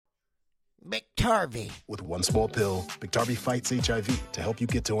Dicktarvy. With one small pill, Dicktarvy fights HIV to help you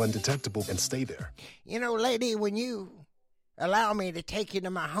get to undetectable and stay there. You know, lady, when you allow me to take you to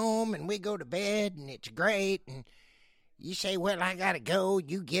my home and we go to bed and it's great and you say, well, I gotta go,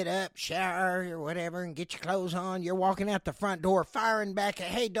 you get up, shower or whatever and get your clothes on, you're walking out the front door firing back at,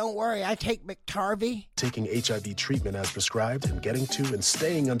 hey, don't worry, I take Dicktarvy. Taking HIV treatment as prescribed and getting to and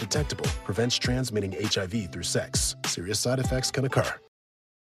staying undetectable prevents transmitting HIV through sex. Serious side effects can occur.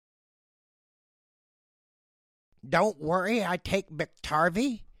 Don't worry, I take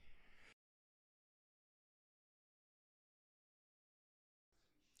Dicktarvy.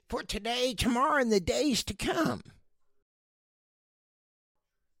 For today, tomorrow, and the days to come.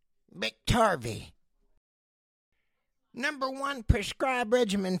 Dicktarvy. #1 prescribed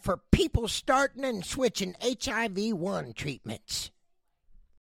regimen for people starting and switching HIV-1 treatments.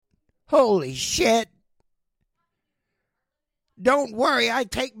 Holy shit. Don't worry, I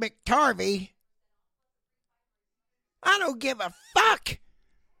take Dicktarvy. I don't give a fuck.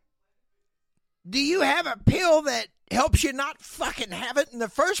 Do you have a pill that helps you not fucking have it in the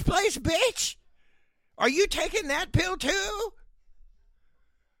first place, bitch? Are you taking that pill too?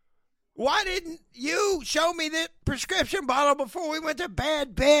 Why didn't you show me that prescription bottle before we went to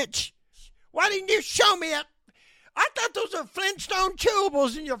bed, bitch? Why didn't you show me that? I thought those were Flintstone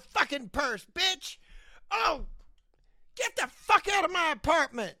chewables in your fucking purse, bitch. Oh, get the fuck out of my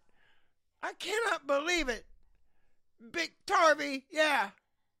apartment. I cannot believe it. Dicktarvy, yeah.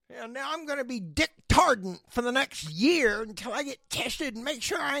 Now I'm going to be dick-tardent for the next year until I get tested and make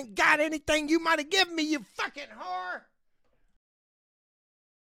sure I ain't got anything you might have given me, you fucking whore.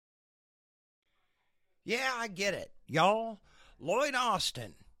 Yeah, I get it. Y'all, Lloyd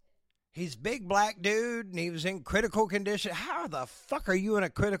Austin, he's a big black dude and he was in critical condition. How the fuck are you in a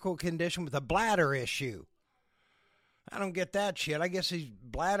critical condition with a bladder issue? I don't get that shit. I guess he's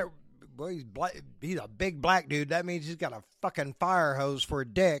bladder... Well, he's a big black dude. That means he's got a fucking fire hose for a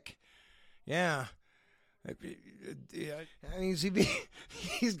dick. Yeah. That means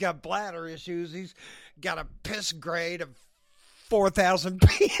he's got bladder issues. He's got a piss grade of 4,000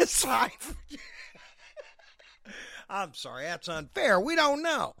 PSI. I'm sorry, that's unfair. We don't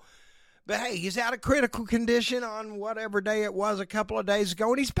know. But hey, he's out of critical condition on whatever day it was a couple of days ago,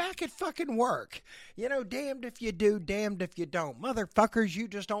 and he's back at fucking work. You know, damned if you do, damned if you don't. Motherfuckers, you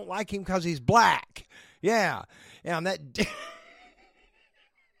just don't like him because he's black. Yeah. Yeah, and that...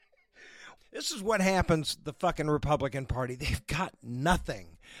 This is what happens to the fucking Republican Party. They've got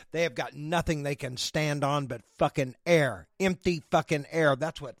nothing. They have got nothing they can stand on but fucking air. Empty fucking air.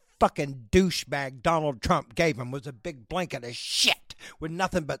 That's what fucking douchebag Donald Trump gave him, was a big blanket of shit with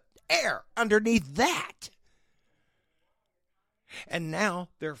nothing but air underneath that. And now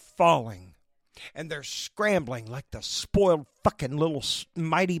they're falling and they're scrambling like the spoiled fucking little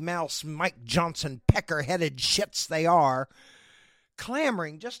Mighty Mouse Mike Johnson pecker-headed shits they are,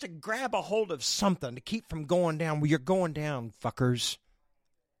 clamoring just to grab a hold of something to keep from going down. Well, you're going down, fuckers.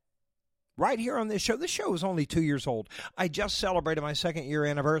 Right here on this show. This show is only 2 years old. I just celebrated my 2nd year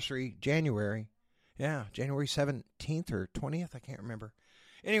anniversary, January. Yeah, January 17th or 20th, I can't remember.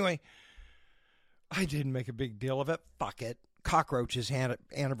 Anyway, I didn't make a big deal of it. Fuck it. Cockroaches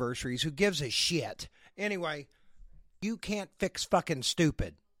anniversaries. Who gives a shit? Anyway, you can't fix fucking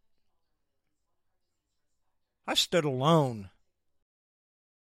stupid. I stood alone.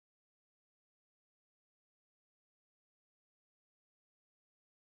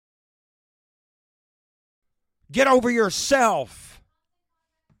 Get over yourself.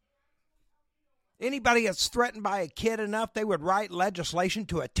 Anybody that's threatened by a kid enough, they would write legislation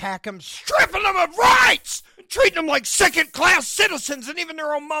to attack them, stripping them of rights, treating them like second-class citizens, and even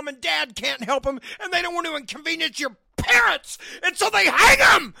their own mom and dad can't help them, and they don't want to inconvenience your parents, and so they hang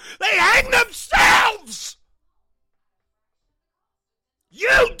them! They hang themselves!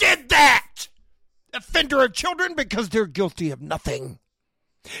 You did that! Offender of children because they're guilty of nothing.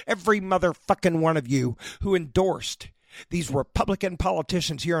 Every motherfucking one of you who endorsed these Republican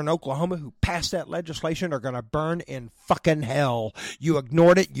politicians here in Oklahoma who passed that legislation are going to burn in fucking hell. You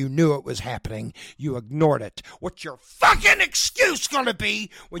ignored it. You knew it was happening. You ignored it. What's your fucking excuse going to be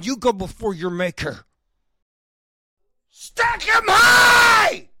when you go before your maker? Stack 'em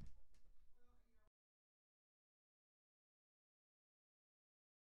high!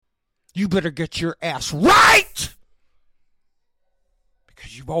 You better get your ass right!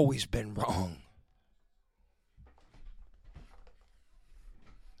 Because you've always been wrong.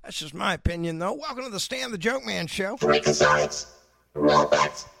 That's just my opinion, though. Welcome to the Stan the Joke Man Show. Freakazoids,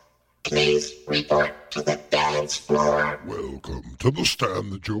 robots, please report to the dance floor. Welcome to the Stan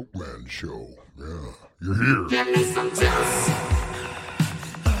the Joke Man Show. Yeah, you're here. Give me some juice.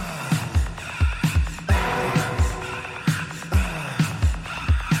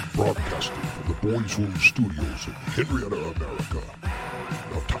 Boys Home Studios in Henrietta, America.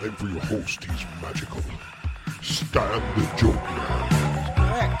 Now time for your host, he's magical. Stan the Joke Man.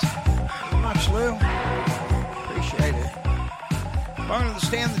 Correct. Thank you much, Lou. Appreciate it. Welcome to the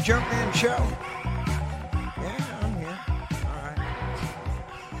Stan the Joke Man show. Yeah, I'm here. All right.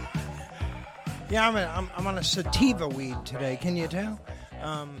 Yeah, I'm on a sativa weed today. Can you tell?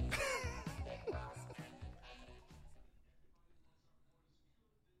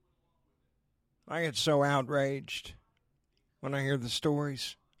 I get so outraged when I hear the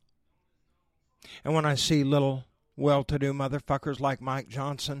stories. And when I see little well-to-do motherfuckers like Mike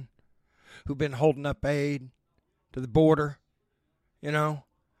Johnson, who've been holding up aid to the border,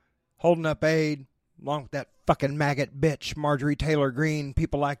 holding up aid along with that fucking maggot bitch, Marjorie Taylor Greene,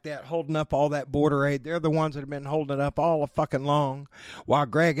 people like that, holding up all that border aid. They're the ones that have been holding it up all the fucking long, while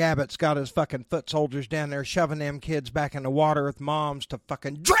Greg Abbott's got his fucking foot soldiers down there shoving them kids back in the water with moms to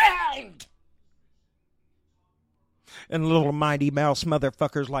fucking drown. And little mighty mouse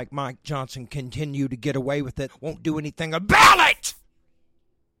motherfuckers like Mike Johnson continue to get away with it, won't do anything about it!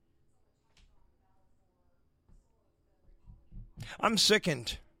 I'm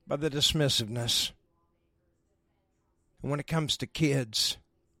sickened by the dismissiveness. And when it comes to kids,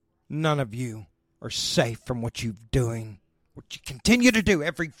 none of you are safe from what you're doing, what you continue to do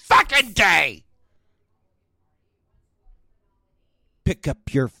every fucking day! Pick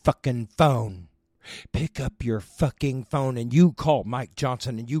up your fucking phone. Pick up your fucking phone and you call Mike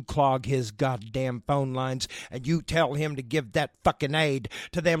Johnson and you clog his goddamn phone lines and you tell him to give that fucking aid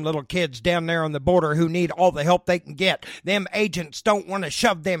to them little kids down there on the border who need all the help they can get. Them agents don't want to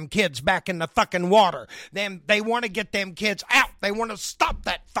shove them kids back in the fucking water. They want to get them kids out. They want to stop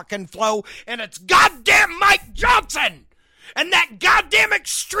that fucking flow, and it's goddamn Mike Johnson! And that goddamn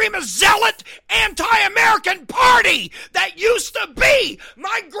extremist zealot anti-American party that used to be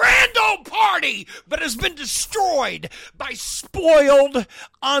my grand old party, but has been destroyed by spoiled,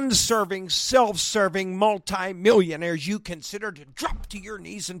 unserving, self-serving multi-millionaires you consider to drop to your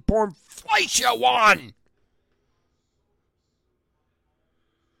knees and pour inflation on.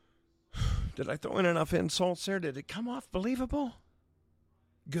 Did I throw in enough insults there? Did it come off believable?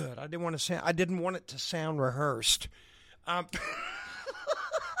 Good. I didn't want it to sound rehearsed. I'm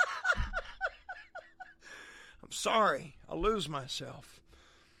sorry. I'll lose myself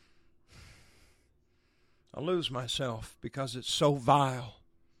because it's so vile.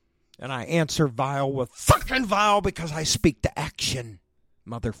 And I answer vile with fucking vile because I speak to action,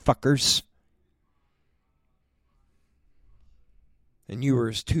 motherfuckers. And you are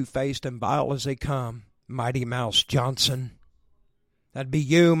as two-faced and vile as they come, Mighty Mouse Johnson. That'd be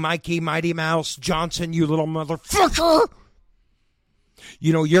you, Mikey Mighty Mouse Johnson, you little motherfucker!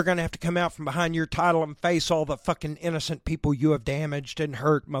 You're going to have to come out from behind your title and face all the fucking innocent people you have damaged and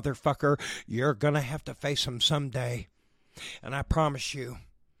hurt, motherfucker. You're going to have to face them someday. And I promise you,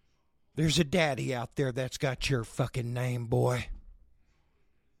 there's a daddy out there that's got your fucking name, boy.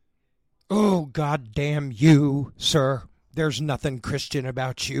 Oh, goddamn you, sir. There's nothing Christian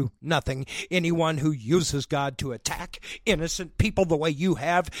about you. Nothing. Anyone who uses God to attack innocent people the way you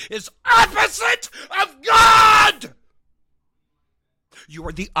have is opposite of God! You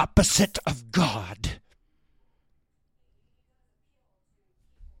are the opposite of God.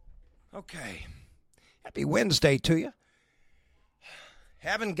 Okay. Happy Wednesday to you.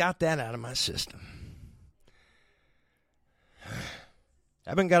 Haven't got that out of my system.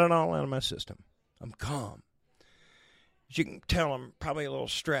 Haven't got it all out of my system. I'm calm. As you can tell, I'm probably a little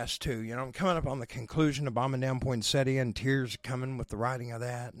stressed, too. I'm coming up on the conclusion of Bombing Down Poinsettia, and tears are coming with the writing of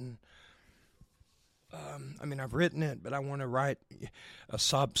that. And I've written it, but I want to write a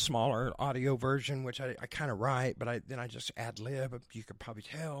smaller audio version, which I kind of write, but then I just ad-lib. You could probably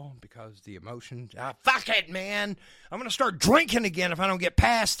tell because the emotion. Fuck it, man. I'm going to start drinking again if I don't get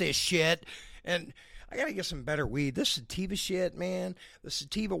past this shit. And I got to get some better weed. This sativa shit, man. The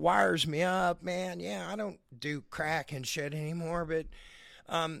sativa wires me up, man. Yeah, I don't do crack and shit anymore, but,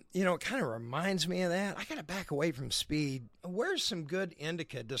 it kind of reminds me of that. I got to back away from speed. Where's some good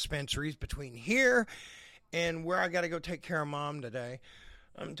indica dispensaries between here and where I got to go take care of Mom today?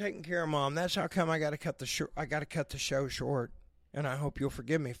 I'm taking care of Mom. That's how come I got to cut the show short. And I hope you'll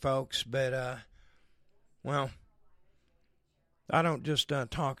forgive me, folks. But, I don't just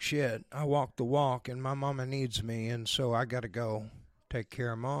talk shit. I walk the walk, and my mama needs me, and so I got to go take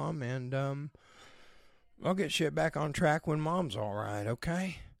care of Mom, and I'll get shit back on track when Mom's all right,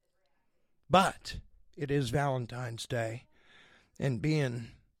 okay? But it is Valentine's Day, and being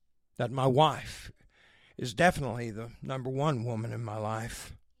that my wife is definitely the number one woman in my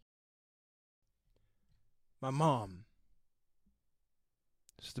life, my mom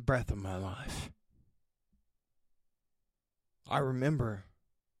It's the breath of my life. I remember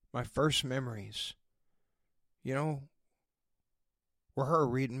my first memories, were her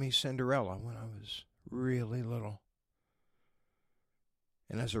reading me Cinderella when I was really little.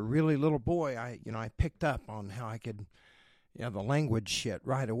 And as a really little boy, I picked up on how I could, the language shit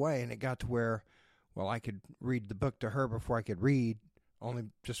right away. And it got to where, I could read the book to her before I could read, only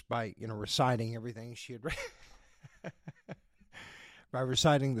just by, reciting everything she had read. By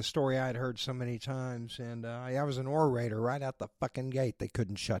reciting the story I'd heard so many times. And I was an orator right out the fucking gate. They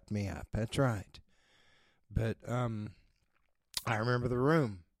couldn't shut me up. That's right. But I remember the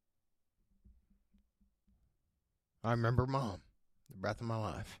room. I remember Mom, the breath of my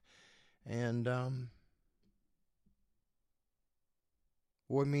life. And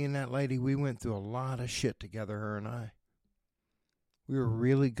boy, me and that lady, we went through a lot of shit together, her and I. We were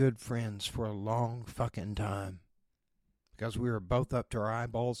really good friends for a long fucking time. Because we were both up to our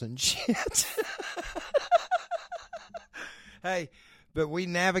eyeballs in shit. Hey, but we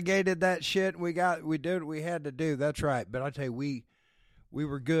navigated that shit. We did what we had to do. That's right. But I tell you, we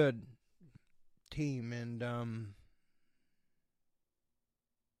were good team. And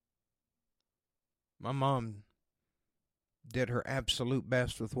my mom did her absolute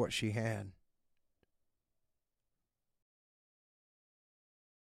best with what she had.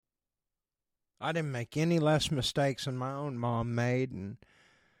 I didn't make any less mistakes than my own mom made, and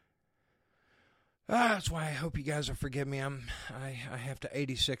that's why I hope you guys will forgive me. I have to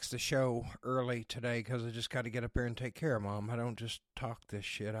 86 the show early today because I just got to get up here and take care of Mom. I don't just talk this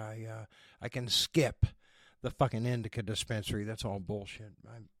shit. I can skip the fucking indica dispensary. That's all bullshit.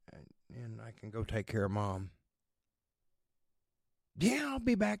 And I can go take care of Mom. Yeah, I'll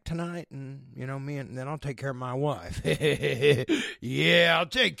be back tonight, and and then I'll take care of my wife. Yeah, I'll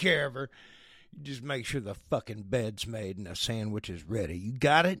take care of her. You just make sure the fucking bed's made and the sandwich is ready. You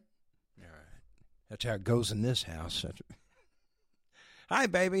got it? All right. That's how it goes in this house. Hi,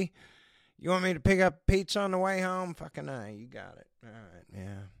 baby. You want me to pick up pizza on the way home? Fucking A. You got it. All right.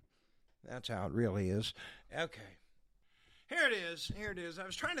 Yeah. That's how it really is. Okay. Here it is. I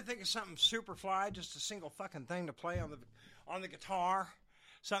was trying to think of something super fly, just a single fucking thing to play on the guitar.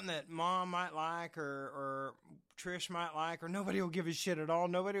 Something that Mom might like or Trish might like, or nobody will give a shit at all.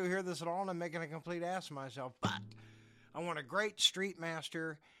 Nobody will hear this at all, and I'm making a complete ass of myself. But I want a great street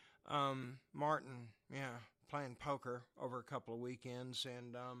master, Martin, playing poker over a couple of weekends.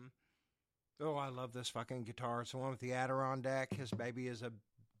 And, I love this fucking guitar. It's the one with the Adirondack. His baby is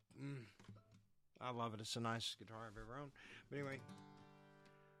I love it. It's the nicest guitar I've ever owned. But anyway,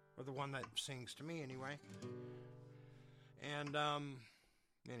 or the one that sings to me anyway. And,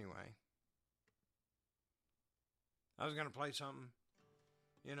 anyway, I was going to play something,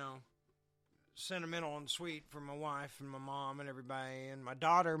 sentimental and sweet for my wife and my mom and everybody and my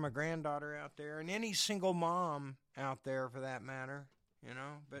daughter, my granddaughter out there, and any single mom out there for that matter,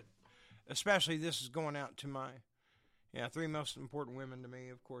 But especially this is going out to my, three most important women to me.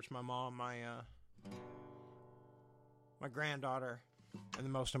 Of course, my mom, my granddaughter, and the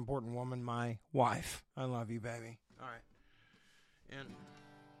most important woman, my wife. I love you, baby. All right. And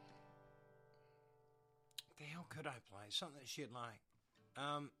what the hell could I play? Something that she'd like.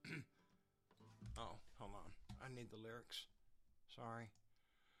 Oh, hold on. I need the lyrics. Sorry.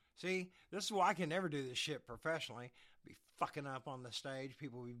 See, this is why I can never do this shit professionally. Be fucking up on the stage.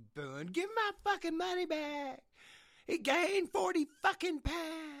 People be booing. Give my fucking money back. He gained 40 fucking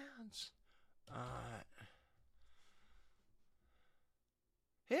pounds. Alright.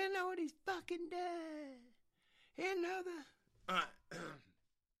 He didn't know what he's fucking done. He didn't know the... Alright.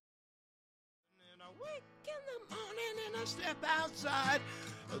 And I wake in the morning and I step outside.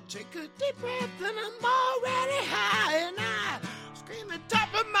 I take a deep breath and I'm already high. And I scream at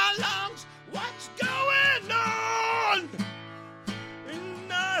top of my lungs, what's going on?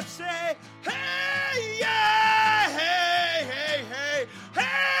 And I say, hey, yeah, hey, hey, hey,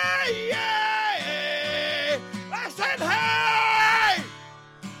 hey, yeah, hey. I said, hey,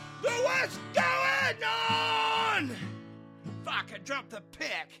 what's going on? Fuck, I dropped the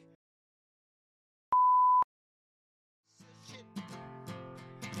pick.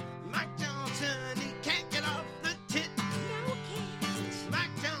 Mike Johnson, he can't get off the tit. No, can't.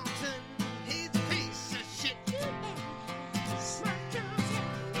 Mike Johnson, he's a piece of shit. Mike Johnson,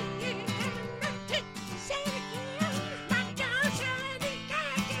 he ain't having the tit. Say it again. Mike Johnson, he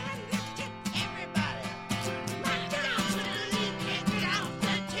can't get the tit.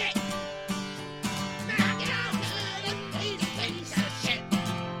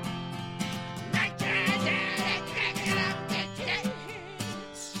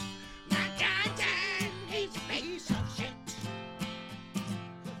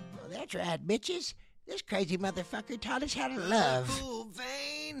 That's right, bitches. This crazy motherfucker taught us how to love.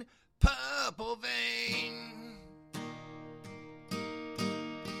 Purple vein.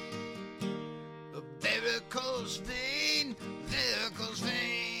 A varicose vein, varicose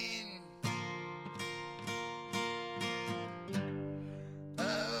vein.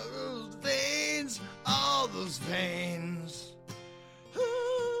 All those veins.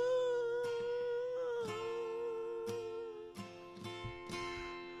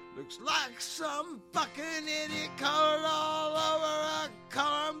 Looks like some fucking idiot colored all over a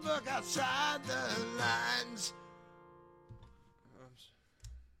coloring book outside the lines.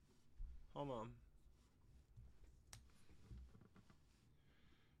 Hold on.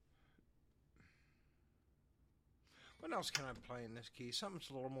 What else can I play in this key? Something's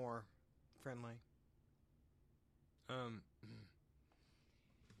a little more friendly.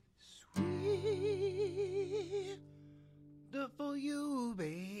 Sweet for you,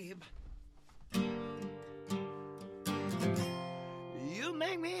 babe. You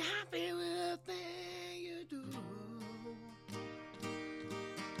make me happy with everything you do.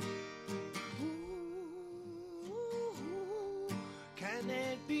 Ooh, can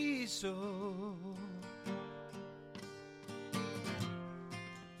it be so?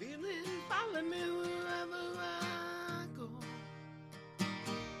 Feeling follow me wherever I go.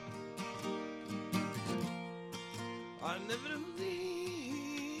 I never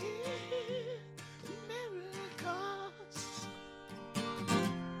believe in miracles.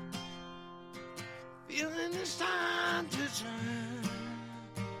 Feeling it's time to turn.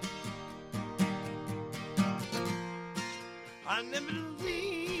 I never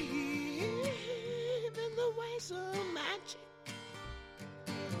believe in the ways of magic.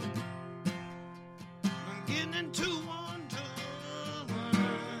 I'm getting into wonder.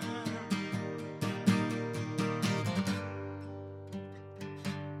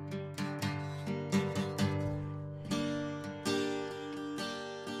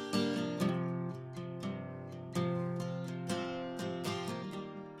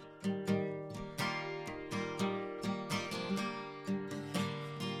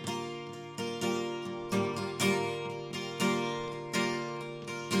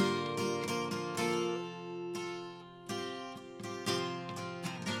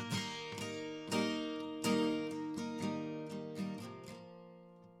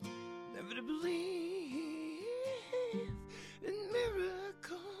 Never to believe in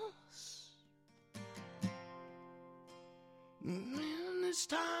miracles. Man, it's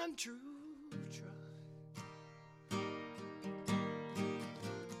time to try.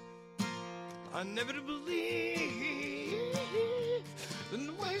 I never to believe in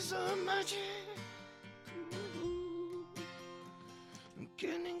the ways of magic. Ooh, I'm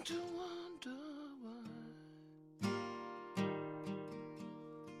beginning to wonder why.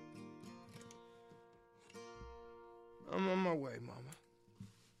 I'm on my way, Mama.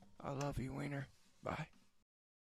 I love you, Wiener. Bye.